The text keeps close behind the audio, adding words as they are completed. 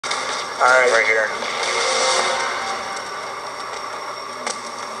Alright. Right here.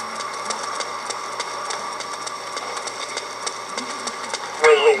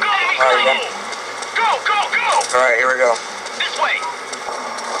 Wait. Alright, yeah. Go! Alright, here we go. This way!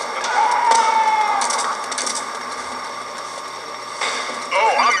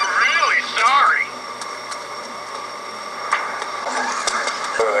 Oh, I'm really sorry!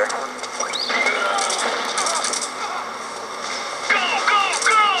 Over there. Go!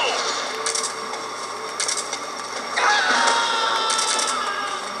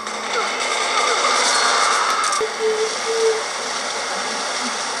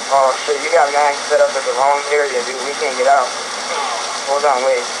 Oh shit, you got gang set up at the wrong area, dude. We can't get out. Hold on,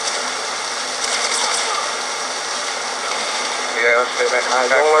 wait. Yeah, let's stay back.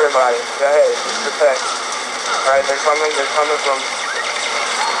 Alright, don't worry about it. Go ahead, just protect. Alright, they're coming from...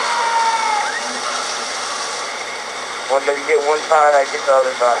 When they get one side, I get the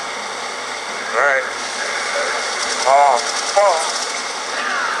other side. Alright. Oh.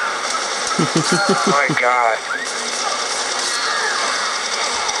 My god.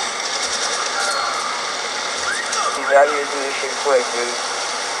 You gotta do this shit quick, dude.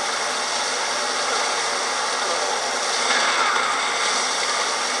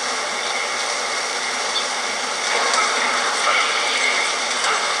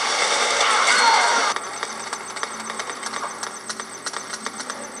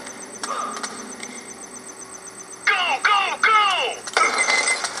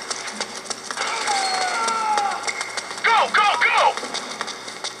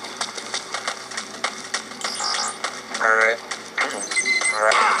 Alright.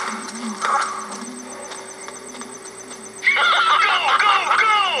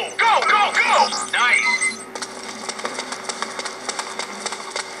 Go! Nice!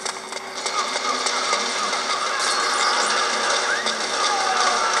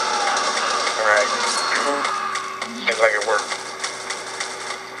 Alright. Seems like it worked.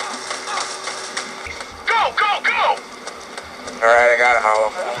 Go! Alright, I got it, Hollow.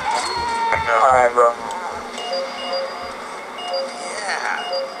 Alright, bro.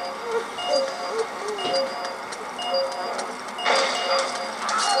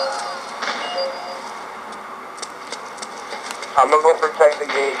 I'm gonna go protect the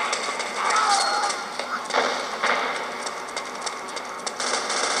gate.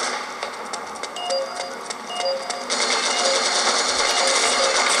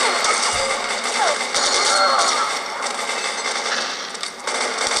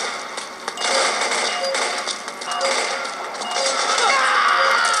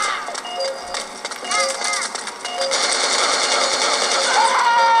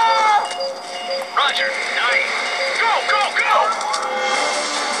 Roger, nice! Go!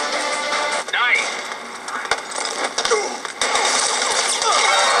 Nice!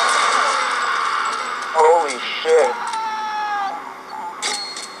 Holy shit.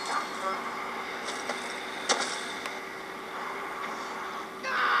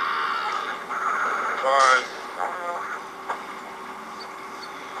 Fine.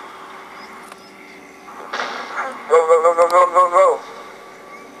 Go.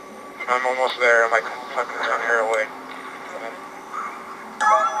 I'm almost there. I'm like fucking 10 here away.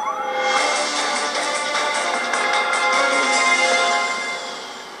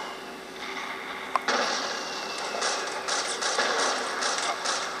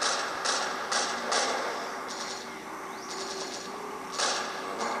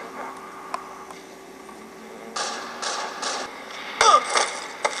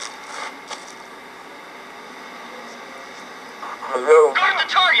 Let's go. Guard the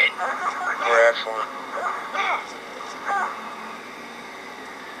target! We're excellent.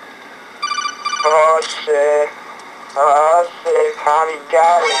 Oh shit. Tommy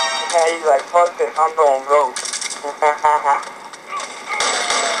got it. Yeah, he's like, fuck this, I'm gonna go.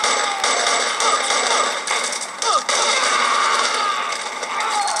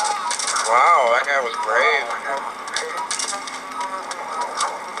 Wow, that guy was brave.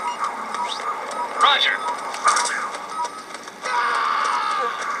 Roger!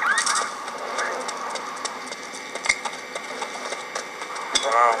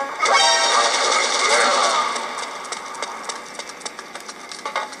 Wow.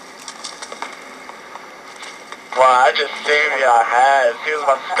 Wow, I just saved y'all heads. He was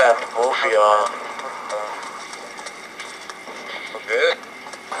about to stab both of y'all. Good.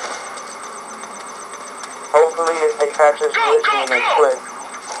 Hopefully if they catch us listening and quit.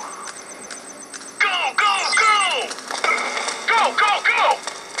 Go!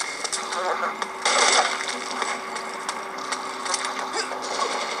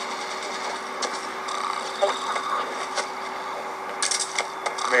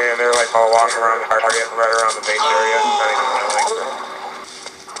 Come And they're like all walking around the target right around the base area. Not even really.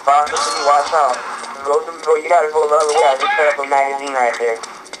 Watch out. You gotta go the other way. I just set up a magazine right there.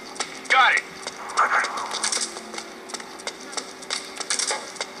 Got it.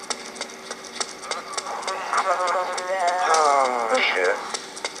 Oh, shit.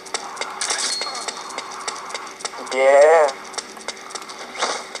 Yeah.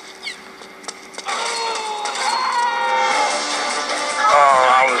 Oh,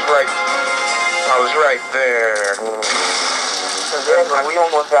 I was right there. So we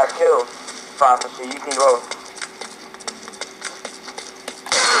almost got killed. Prophecy, you can go.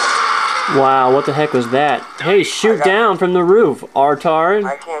 Wow, what the heck was that? Hey, shoot down from the roof, Artard.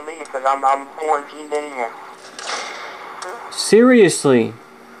 I can't leave because I'm quarantined in here. Seriously. Enemy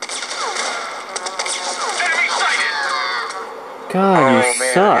sighted. God, you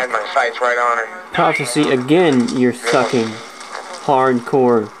man, suck. I had my sights right on her. Prophecy, again, you're sucking.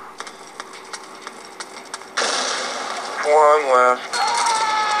 Hardcore. One left.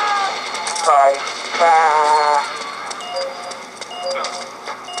 Bye.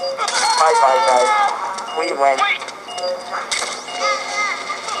 Bye, guys. We win. Wait.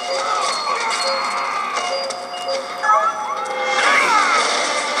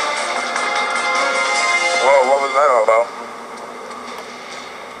 Whoa, what was that all about?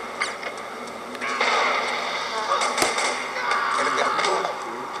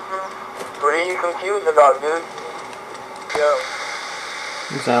 What are you confused about, dude? Yo.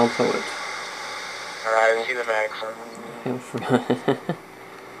 ExiledPoet. Alright, I didn't see the max.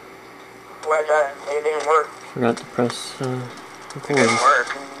 What, it didn't work. Forgot to press It record. didn't work.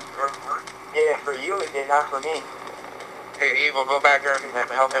 Yeah, for you it did, not for me. Hey, Evil, go back there and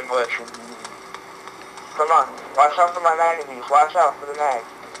help him glitch. Come on, watch out for my magazines. Watch out for the mag.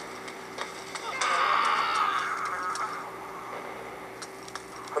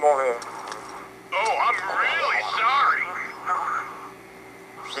 Come over here. Oh, I'm really sorry.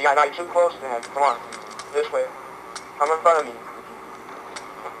 See, I got you too close to him. Come on. This way. Come in front of me.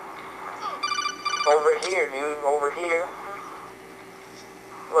 Over here, dude. Over here.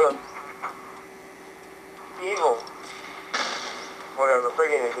 Look. Evil. Whatever.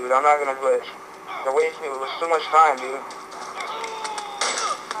 Forget it, dude. I'm not gonna glitch. It was too much time, dude.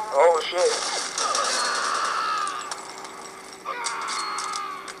 Oh, shit.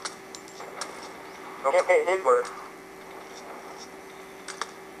 Okay, it did work.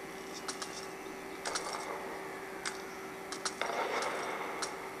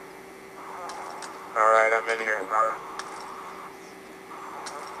 Alright, I'm in here.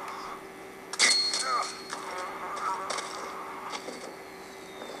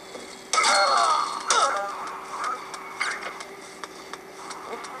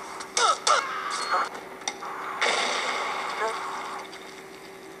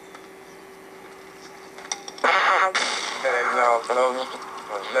 No, for those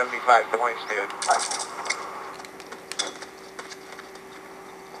 75 points, dude.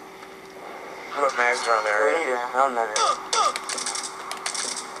 What mags are on there? I don't know.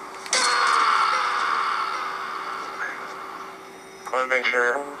 I want to make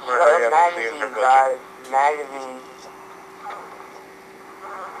sure we're magazines, guys. Magazines.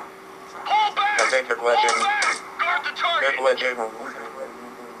 Pull back. I think they're glitching. Pull back. Guard the They're target. glitching.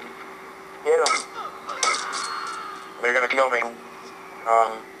 Get them. They're gonna kill me.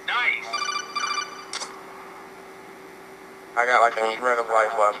 Nice. I got like a shred of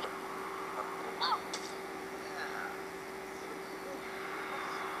life left.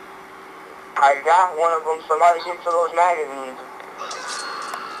 I got one of them. Somebody get to those magazines.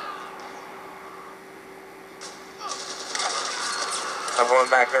 I'm going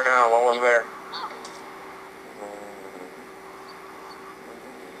back there now. I'm almost there.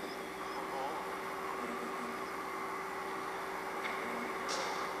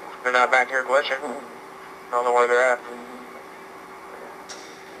 They're not back here glitching. I don't know where they're at.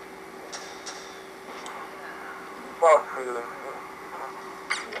 Fuck, dude.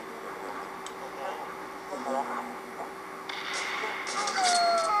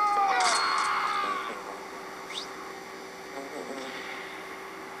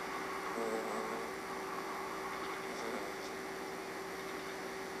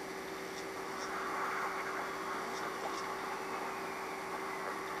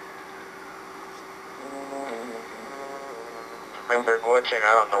 I think they're glitching.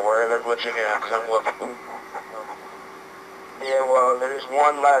 I don't know where they're glitching at because I'm looking. Yeah, well, there's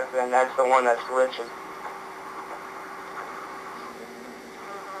one left, and that's the one that's glitching.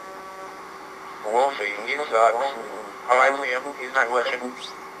 Wolfie, he sucks. Oh, I see him. He's not glitching.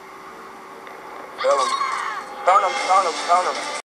 Kill him. Stun him, stun him, stun him.